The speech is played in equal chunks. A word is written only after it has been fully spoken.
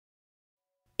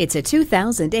It's a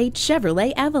 2008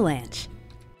 Chevrolet Avalanche.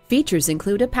 Features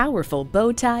include a powerful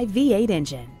bow-tie V8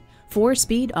 engine,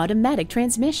 4-speed automatic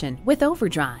transmission with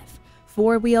overdrive,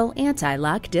 4-wheel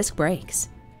anti-lock disc brakes,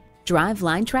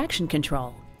 driveline traction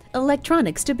control,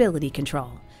 electronic stability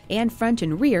control, and front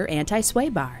and rear anti-sway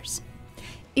bars.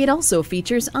 It also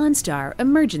features OnStar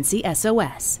Emergency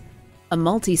SOS, a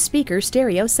multi-speaker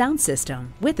stereo sound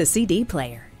system with a CD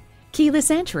player,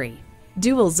 keyless entry,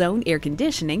 dual-zone air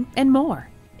conditioning, and more.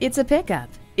 It's a pickup.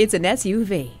 It's an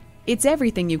SUV. It's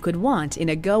everything you could want in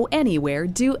a go-anywhere,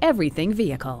 do-everything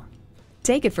vehicle.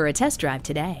 Take it for a test drive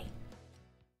today.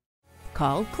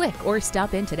 Call, click, or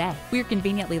stop in today. We're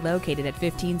conveniently located at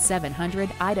 15700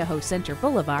 Idaho Center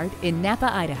Boulevard in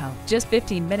Nampa, Idaho, just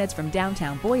 15 minutes from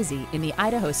downtown Boise in the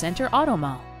Idaho Center Auto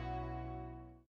Mall.